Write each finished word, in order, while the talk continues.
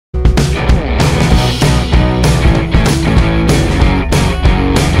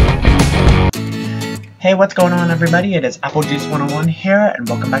Hey, what's going on, everybody? It is Applejuice101 here, and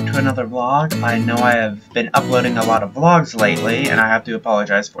welcome back to another vlog. I know I have been uploading a lot of vlogs lately, and I have to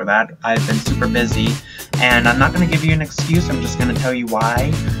apologize for that. I've been super busy, and I'm not going to give you an excuse, I'm just going to tell you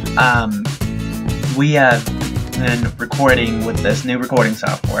why. We have been recording with this new recording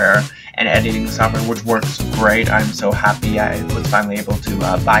software and editing software, which works great. I'm so happy I was finally able to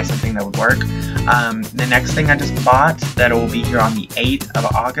buy something that would work. The next thing I just bought, that will be here on the 8th of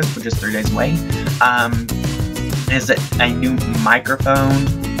August, which is 3 days away, is a new microphone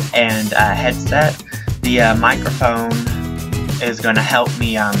and headset. The microphone is going to help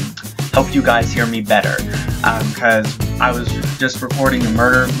me, help you guys hear me better, because I was just recording a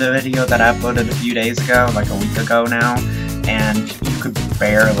murder video that I uploaded a few days ago, like a week ago now, and you could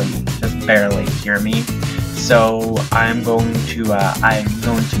just barely hear me. So I'm going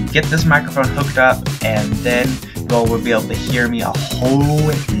to get this microphone hooked up, and then you all will be able to hear me a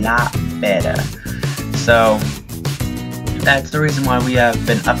whole lot better. So that's the reason why we haven't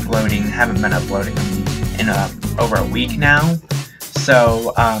been uploading in over a week now.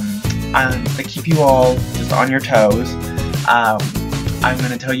 So to keep you all just on your toes, I'm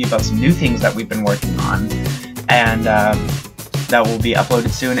going to tell you about some new things that we've been working on, and that will be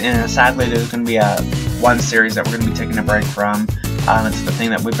uploaded soon. And sadly, there's going to be one series that we're going to be taking a break from. It's the thing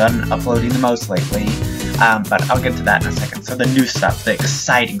that we've been uploading the most lately, but I'll get to that in a second. So the new stuff, the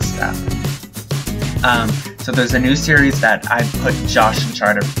exciting stuff. So there's a new series that I've put Josh in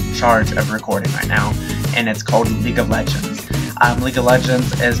charge of recording right now, and it's called League of Legends. League of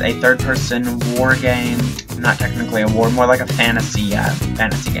Legends is a third-person war game, not technically a war, more like a fantasy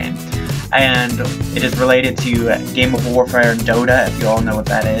game. And it is related to Game of Warfare and Dota, if you all know what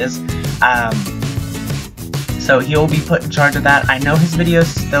that is. So he'll be put in charge of that. I know his videos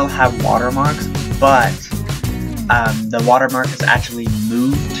still have watermarks, but the watermark is actually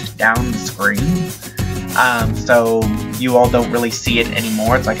moved down the screen. So you all don't really see it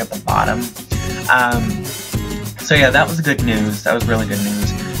anymore. It's like at the bottom. So yeah, that was good news. That was really good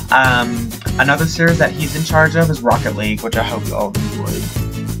news. Another series that he's in charge of is Rocket League, which I hope you all enjoyed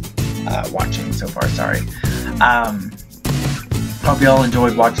watching so far. Sorry. Hope you all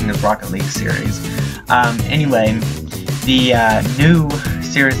enjoyed watching this Rocket League series. Anyway, the new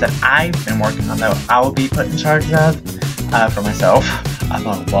series that I've been working on, that I will be put in charge of for myself, I'm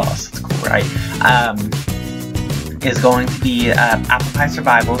not a boss, it's cool, right? Is going to be Apple Pie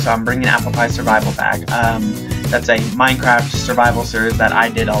Survival. So I'm bringing Apple Pie Survival back. That's a Minecraft survival series that I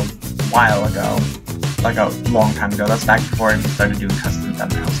did a while ago, like a long time ago. That's back before I started doing custom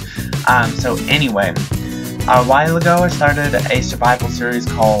thumbnails. So anyway, a while ago I started a survival series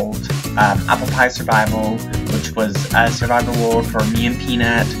called Apple Pie Survival, which was a survival world for me and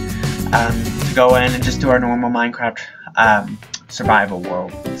Peanut to go in and just do our normal Minecraft survival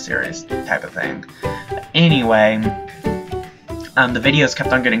world series type of thing. Anyway, the videos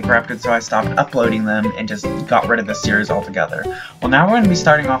kept on getting corrupted, so I stopped uploading them and just got rid of the series altogether. Well, now we're going to be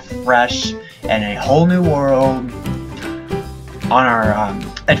starting off fresh in a whole new world on our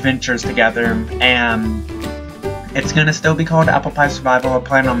adventures together, and it's going to still be called Apple Pie Survival. I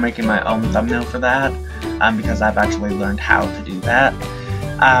plan on making my own thumbnail for that, because I've actually learned how to do that.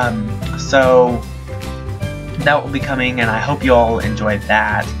 So that will be coming, and I hope you all enjoyed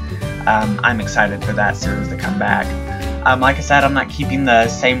that. I'm excited for that series to come back. Like I said, I'm not keeping the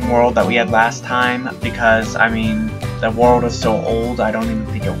same world that we had last time, because, I mean, the world is so old, I don't even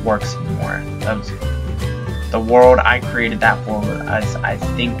think it works anymore. The world I created, that world, as I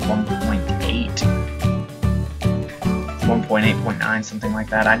think 1.8, 1.8.9, something like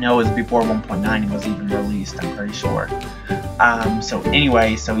that. I know it was before 1.9 was even released, I'm pretty sure. So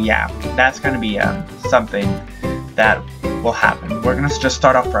anyway, so yeah, that's going to be something that will happen. We're going to just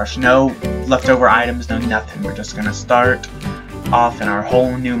start off fresh. No leftover items, no nothing. We're just going to start off in our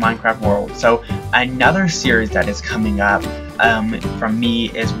whole new Minecraft world. So another series that is coming up from me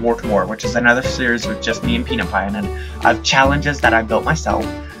is War to War, which is another series with just me and Peanut Pie in it, of challenges that I built myself.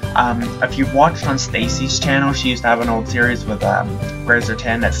 If you've watched on Stacy's channel, she used to have an old series with Razor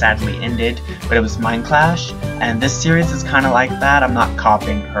 10 that sadly ended, but it was Mineclash, and this series is kind of like that. I'm not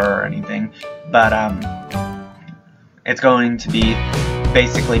copying her or anything, but it's going to be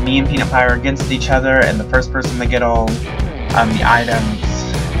basically me and Peanut Pie are against each other, and the first person to get all the items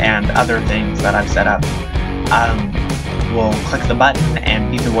and other things that I've set up will click the button and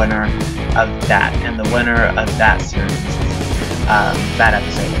be the winner of that, and the winner of that series, that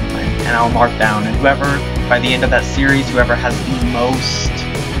episode anyway. And I'll mark down, and whoever, by the end of that series, whoever has the most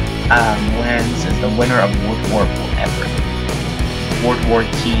wins is the winner of War to War forever. War to War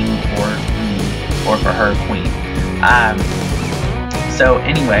King, or for her, Queen. So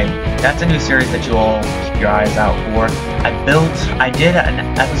anyway, that's a new series that you all keep your eyes out for. I did an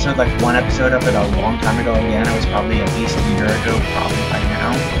episode, like one episode of it a long time ago. Again, it was probably at least a year ago, probably by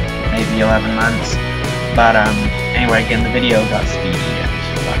now, maybe 11 months. But anyway, again, the video got speedy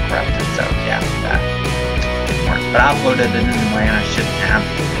and got corrupted, so yeah, that didn't work. But I uploaded it anyway, and I shouldn't have.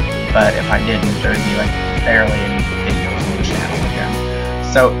 But if I didn't, there'd be like barely any videos on the channel again.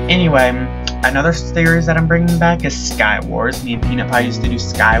 So anyway, another series that I'm bringing back is Sky Wars. Me and Peanut Pie used to do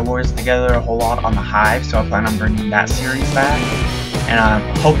Sky Wars together a whole lot on the Hive, so I plan on bringing that series back. And I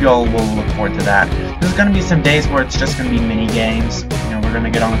hope you all will look forward to that. There's going to be some days where it's just going to be mini games. You know, we're going to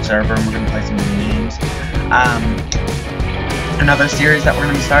get on the server and we're going to play some mini games. Another series that we're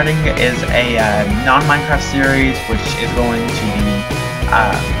going to be starting is a non-Minecraft series, which is going to be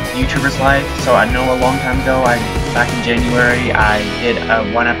YouTuber's Life. So I know a long time ago, back in January, I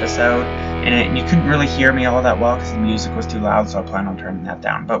did one episode, and you couldn't really hear me all that well because the music was too loud, so I plan on turning that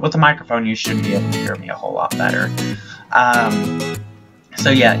down. But with the microphone, you should be able to hear me a whole lot better. So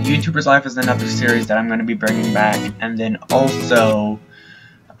yeah, YouTuber's Life is another series that I'm going to be bringing back, and then also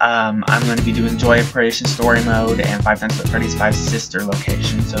I'm going to be doing Joy of Creation Story Mode and Five Nights at Freddy's 5 Sister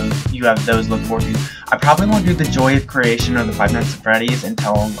Location, so you have those to look forward to. I probably won't do the Joy of Creation or the Five Nights at Freddy's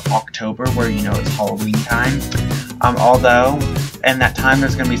until October, where you know it's Halloween time. Although, in that time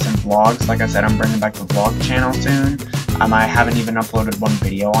there's going to be some vlogs. Like I said, I'm bringing back the vlog channel soon. I haven't even uploaded one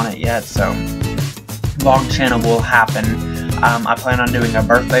video on it yet, so vlog channel will happen. I plan on doing a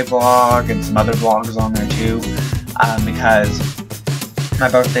birthday vlog and some other vlogs on there too, because my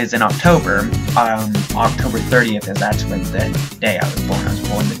birthday's in October. October 30th is actually the day I was born. I was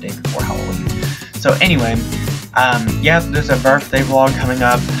born the day before Halloween. So anyway, yeah, there's a birthday vlog coming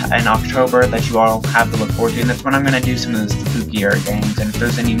up in October that you all have to look forward to, and that's when I'm going to do some of the spookier games, and if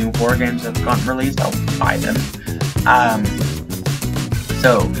there's any new horror games that have gotten released, I'll buy them.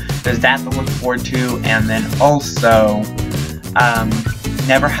 So there's that to look forward to, and then also,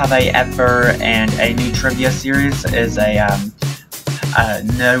 Never Have I Ever and a new trivia series is a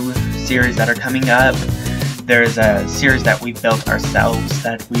new series that are coming up. There's a series that we built ourselves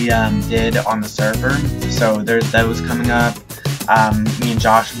that we did on the server, so there's those coming up. Me and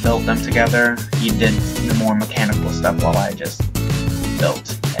Josh built them together. He did the more mechanical stuff while I just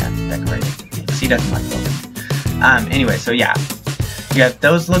built and decorated things. He doesn't like building. Anyway, so yeah, you have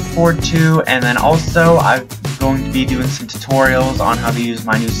those to look forward to, and then also I'm going to be doing some tutorials on how to use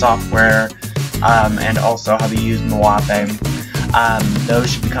my new software, and also how to use Moape.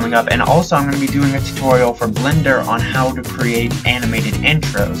 Those should be coming up, and also I'm going to be doing a tutorial for Blender on how to create animated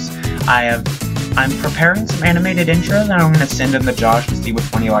intros. I'm preparing some animated intros, and I'm going to send them to Josh to see which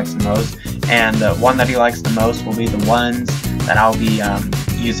one he likes the most, and the one that he likes the most will be the ones that I'll be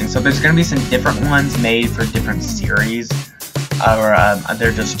using. So there's going to be some different ones made for different series, or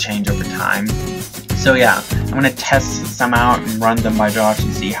they're just change over time. So yeah, I'm going to test some out and run them by Josh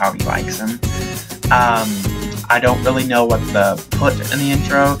and see how he likes them. I don't really know what to put in the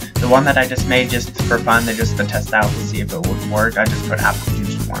intro. The one that I just made just for fun, just to test out to see if it would work, I just put Apple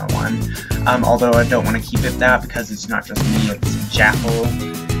Juice 101. Although I don't want to keep it that because it's not just me, it's Jappel.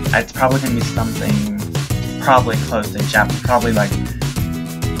 It's probably going to be something probably close to Jappel, probably like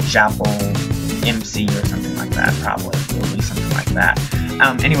Jappel MC or something like that, probably. It will be something like that.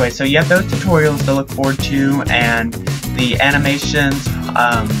 Anyway, so you have those tutorials to look forward to, and the animations,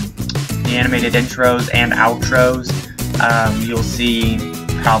 the animated intros and outros, you'll see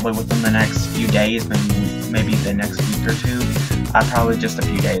probably within the next few days, maybe the next week or two. Probably just a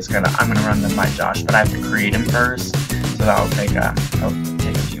few days, because I'm going to run them by Josh, but I have to create them first, so that'll take a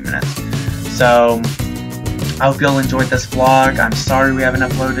few minutes. So, I hope you all enjoyed this vlog. I'm sorry we haven't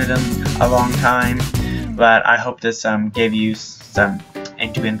uploaded in a long time, but I hope this gave you some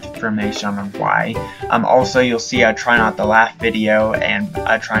information on why. Also, you'll see a Try Not to Laugh video and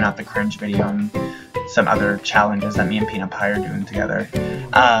a Try Not to Cringe video and some other challenges that me and Peanut Pie are doing together.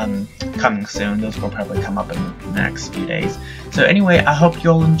 Coming soon. Those will probably come up in the next few days. So anyway, I hope you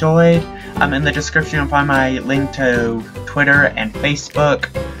all enjoyed. In the description you'll find my link to Twitter and Facebook.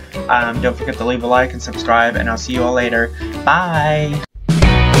 Don't forget to leave a like and subscribe, and I'll see you all later. Bye!